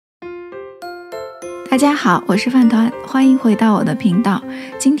大家好，我是饭团，欢迎回到我的频道。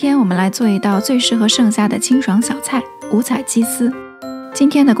今天我们来做一道最适合盛夏的清爽小菜——五彩鸡丝。今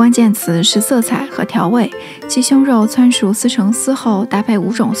天的关键词是色彩和调味。鸡胸肉汆熟撕成丝后，搭配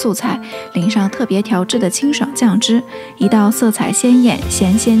5种素菜，淋上特别调制的清爽酱汁，一道色彩鲜艳、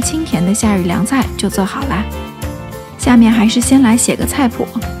咸鲜清甜的夏日凉菜就做好啦。下面还是先来写个菜谱。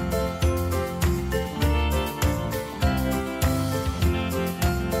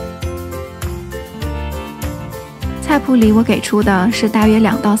菜谱里我给出的是大约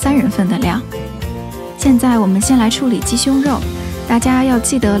2到3人份的量。现在我们先来处理鸡胸肉，大家要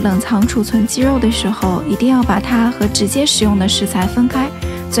记得冷藏储存鸡肉的时候，一定要把它和直接食用的食材分开，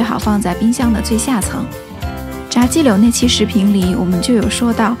最好放在冰箱的最下层。炸鸡柳那期视频里我们就有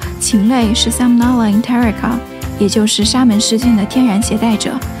说到，禽类是 Salmonella enterica， 也就是沙门氏菌的天然携带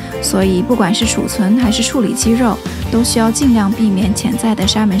者，所以不管是储存还是处理鸡肉，都需要尽量避免潜在的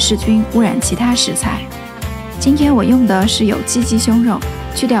沙门氏菌污染其他食材。今天我用的是有机鸡胸肉，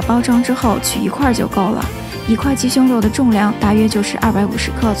去掉包装之后取1块就够了。1块鸡胸肉的重量大约就是250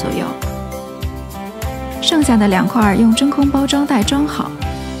克左右。剩下的2块用真空包装袋装好，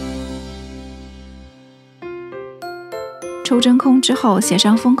抽真空之后写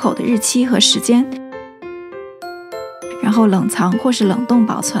上封口的日期和时间，然后冷藏或是冷冻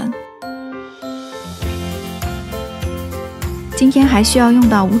保存。今天还需要用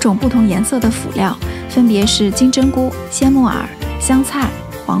到5种不同颜色的辅料，分别是金针菇、鲜木耳、香菜、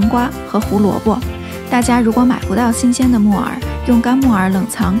黄瓜和胡萝卜。大家如果买不到新鲜的木耳，用干木耳冷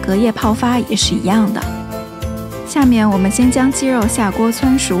藏隔夜泡发也是一样的。下面我们先将鸡肉下锅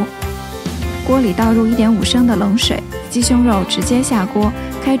汆熟，锅里倒入1.5升的冷水，鸡胸肉直接下锅，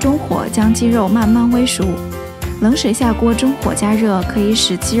开中火将鸡肉慢慢煨熟。冷水下锅中火加热，可以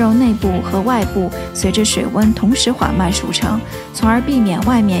使鸡肉内部和外部随着水温同时缓慢熟成，从而避免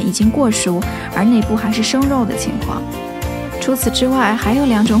外面已经过熟而内部还是生肉的情况。除此之外，还有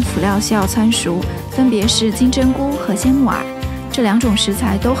2种辅料需要汆熟，分别是金针菇和鲜木耳。这2种食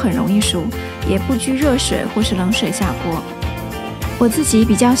材都很容易熟，也不拘热水或是冷水下锅。我自己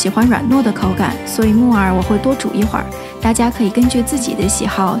比较喜欢软糯的口感，所以木耳我会多煮一会儿，大家可以根据自己的喜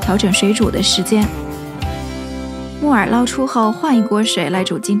好调整水煮的时间。木耳捞出后换一锅水来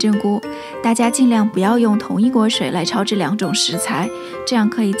煮金针菇，大家尽量不要用同一锅水来焯这2种食材，这样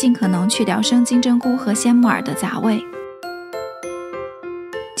可以尽可能去掉生金针菇和鲜木耳的杂味。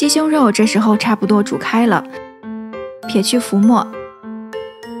鸡胸肉这时候差不多煮开了，撇去浮沫，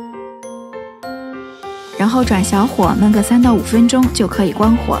然后转小火焖个3到5分钟就可以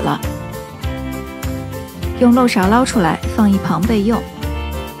关火了。用漏勺捞出来放一旁备用。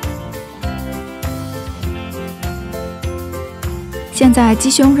现在鸡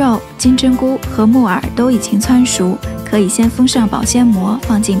胸肉、金针菇和木耳都已经汆熟，可以先封上保鲜膜，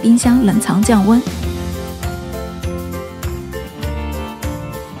放进冰箱冷藏降温。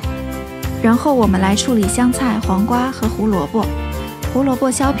然后我们来处理香菜、黄瓜和胡萝卜。胡萝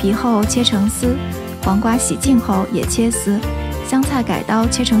卜削皮后切成丝，黄瓜洗净后也切丝，香菜改刀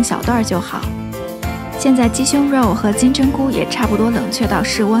切成小段就好。现在鸡胸肉和金针菇也差不多冷却到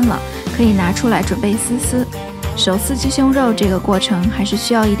室温了，可以拿出来准备撕丝。手撕鸡胸肉这个过程还是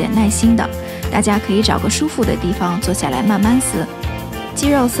需要一点耐心的，大家可以找个舒服的地方坐下来慢慢撕。鸡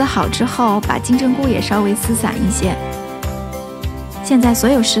肉撕好之后，把金针菇也稍微撕散一些。现在所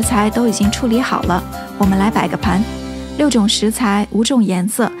有食材都已经处理好了，我们来摆个盘。6种食材，5种颜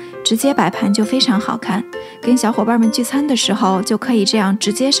色，直接摆盘就非常好看。跟小伙伴们聚餐的时候就可以这样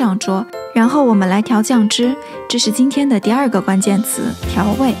直接上桌。然后我们来调酱汁，这是今天的第2个关键词——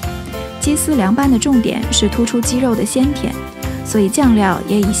调味。鸡丝凉拌的重点是突出鸡肉的鲜甜，所以酱料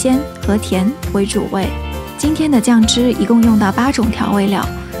也以鲜和甜为主味。今天的酱汁一共用到8种调味料，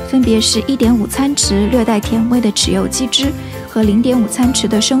分别是1.5餐匙略带甜味的豉油鸡汁和0.5餐匙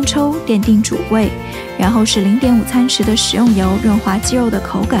的生抽奠定主味，然后是0.5餐匙的食用油润滑鸡肉的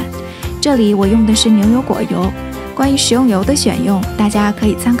口感。这里我用的是牛油果油。关于食用油的选用，大家可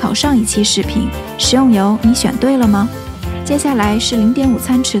以参考上一期视频。食用油你选对了吗？接下来是0.5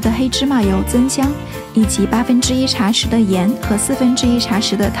餐匙的黑芝麻油增香，以及1/8茶匙的盐和1/4茶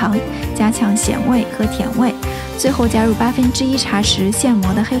匙的糖，加强咸味和甜味。最后加入1/8茶匙现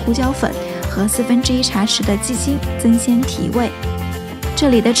磨的黑胡椒粉和1/4茶匙的鸡精，增鲜提味。这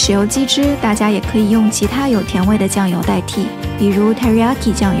里的豉油鸡汁，大家也可以用其他有甜味的酱油代替，比如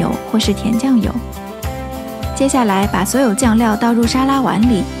teriyaki 酱油或是甜酱油。接下来把所有酱料倒入沙拉碗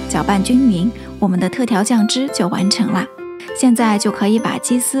里，搅拌均匀，我们的特调酱汁就完成啦。现在就可以把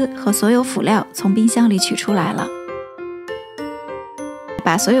鸡丝和所有辅料从冰箱里取出来了。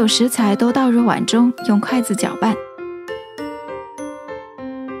把所有食材都倒入碗中，用筷子搅拌。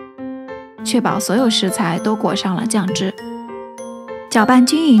确保所有食材都裹上了酱汁。搅拌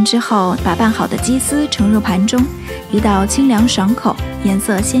均匀之后，把拌好的鸡丝盛入盘中，一道清凉爽口、颜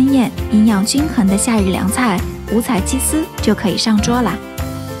色鲜艳、营养均衡的夏日凉菜五彩鸡丝就可以上桌啦！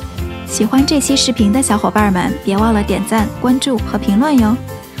喜欢这期视频的小伙伴们，别忘了点赞、关注和评论哟！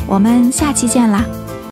我们下期见啦！